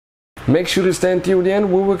Make sure to stay until the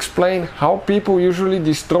end. We will explain how people usually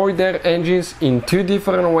destroy their engines in two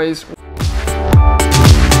different ways.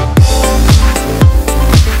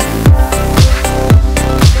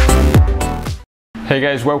 Hey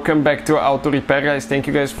guys, welcome back to Auto Repair guys. Thank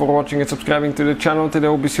you guys for watching and subscribing to the channel. Today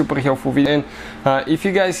will be super helpful video. And if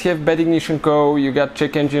you guys have bad ignition coil, you got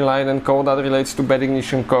check engine light and coil that relates to bad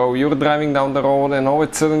ignition coil, you're driving down the road and all of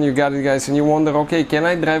a sudden you got it guys and you wonder, okay, can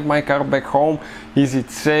I drive my car back home? Is it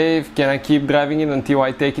safe? Can I keep driving it until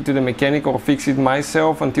I take it to the mechanic or fix it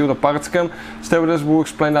myself until the parts come? Stay with us, we'll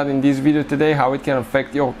explain that in this video today, how it can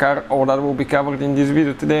affect your car. All that will be covered in this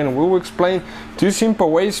video today, and we will explain two simple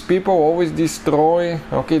ways people always destroy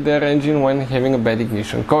their engine when having a bad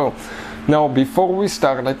ignition coil. Now before we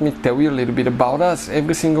start, let me tell you a little bit about us.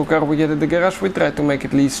 Every single car we get at the garage, we try to make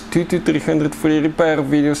at least 200 to 300 free repair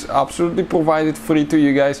videos, absolutely provided free to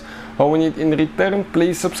you guys. All we need in return,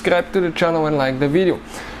 please subscribe to the channel and like the video.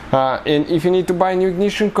 And if you need to buy a new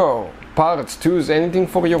ignition coil, parts, tools, anything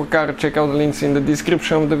for your car, check out the links in the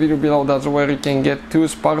description of the video below. That's where you can get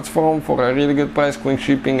tools, parts from for a really good price, quick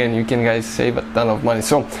shipping, and you can guys save a ton of money.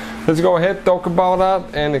 So let's go ahead, talk about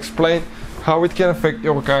that and explain how it can affect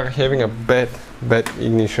your car having a bad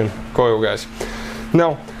ignition coil guys.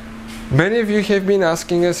 Now many of you have been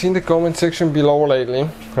asking us in the comment section below lately,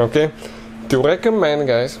 to recommend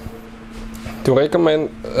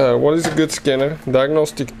what is a good scanner,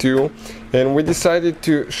 diagnostic tool, and we decided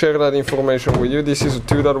to share that information with you. This is a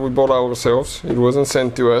tool that we bought ourselves, it wasn't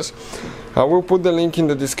sent to us. I will put the link in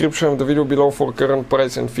the description of the video below for current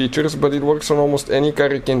price and features, but it works on almost any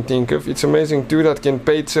car you can think of. It's an amazing tool that can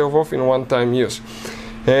pay itself off in one-time use,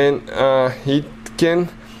 and it can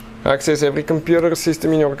access every computer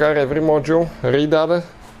system in your car, every module, read data,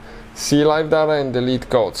 see live data and delete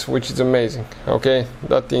codes, which is amazing.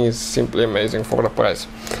 That thing is simply amazing for the price.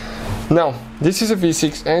 Now this is a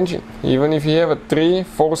V6 engine. Even if you have a 3,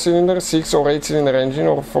 4 cylinder, 6 or 8 cylinder engine,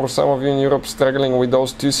 or for some of you in Europe struggling with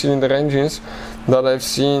those 2 cylinder engines that I've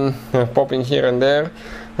seen popping here and there,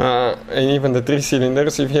 and even the 3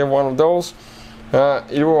 cylinders, if you have one of those,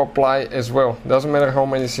 it will apply as well. Doesn't matter how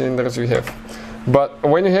many cylinders you have. But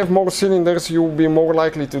when you have more cylinders, you will be more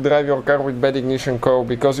likely to drive your car with bad ignition coil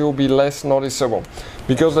because it will be less noticeable.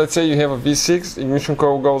 Because let's say you have a V6, ignition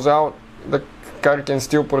coil goes out, the car can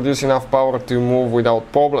still produce enough power to move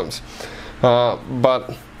without problems. But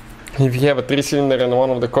if you have a 3 cylinder and one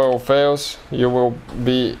of the coil fails, you will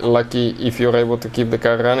be lucky if you're able to keep the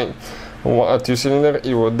car running. A 2 cylinder,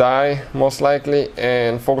 it will die most likely,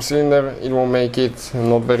 and 4 cylinder, it will make it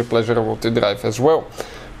not very pleasurable to drive as well.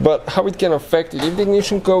 But how it can affect it: if the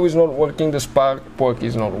ignition coil is not working, the spark plug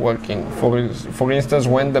is not working. For instance,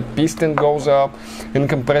 when the piston goes up and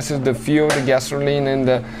compresses the fuel, the gasoline and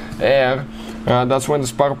the air, that's when the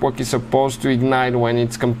spark plug is supposed to ignite when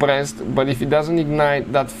it's compressed. But if it doesn't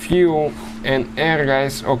ignite, that fuel and air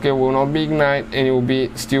guys, will not be ignite, and it will be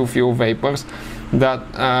still fuel vapors.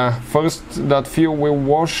 That first, that fuel will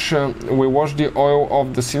wash the oil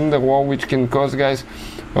of the cylinder wall, which can cause guys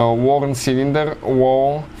worn cylinder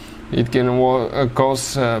wall. It can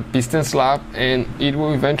cause piston slap, and it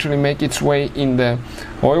will eventually make its way in the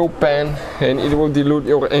oil pan, and it will dilute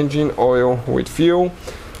your engine oil with fuel,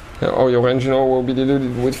 or your engine oil will be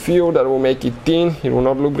diluted with fuel. That will make it thin, it will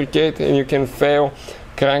not lubricate, and you can fail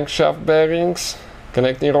crankshaft bearings,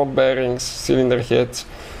 connecting rod bearings, cylinder heads,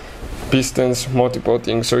 pistons, multiple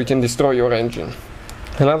things, so you can destroy your engine.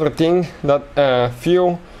 Another thing, that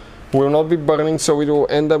fuel will not be burning, so it will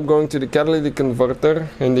end up going to the catalytic converter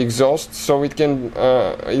and the exhaust, so it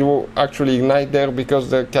will actually ignite there because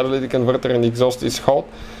the catalytic converter and the exhaust is hot,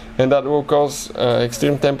 and that will cause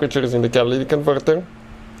extreme temperatures in the catalytic converter.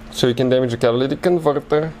 So you can damage the catalytic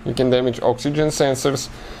converter, you can damage oxygen sensors,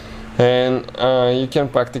 and you can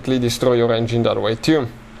practically destroy your engine that way too.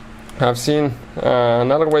 I've seen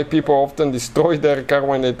another way people often destroy their car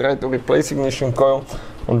when they try to replace ignition coil.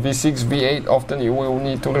 On V6, V8, often you will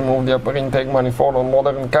need to remove the upper intake manifold on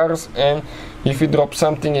modern cars, and if you drop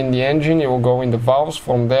something in the engine, it will go in the valves.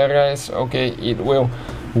 From there guys, it will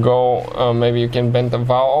go, maybe you can bend the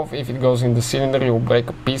valve off. If it goes in the cylinder, you will break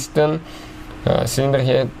a piston, cylinder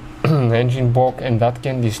head, engine block, and that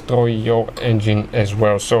can destroy your engine as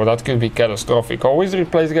well. So that could be catastrophic. Always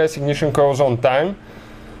replace guys ignition coils on time,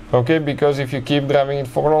 because if you keep driving it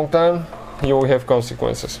for a long time, you will have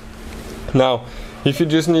consequences. Now if you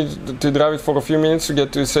just need to drive it for a few minutes to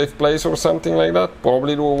get to a safe place or something like that,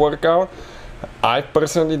 probably it will work out. I've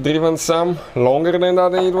personally driven some longer than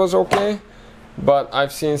that and it was okay, but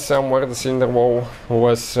I've seen some where the cylinder wall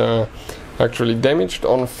was actually damaged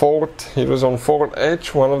on Ford. It was on Ford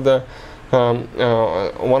Edge, one of the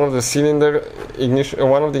one of the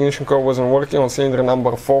ignition coil wasn't working on cylinder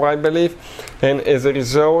number 4, I believe, and as a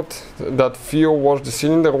result that fuel washed the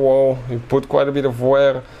cylinder wall. It put quite a bit of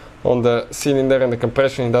wear on the cylinder, and the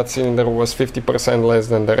compression in that cylinder was 50% less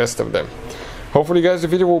than the rest of them. Hopefully guys, the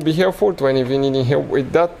video will be helpful to any of you needing help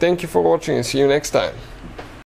with that. Thank you for watching and see you next time.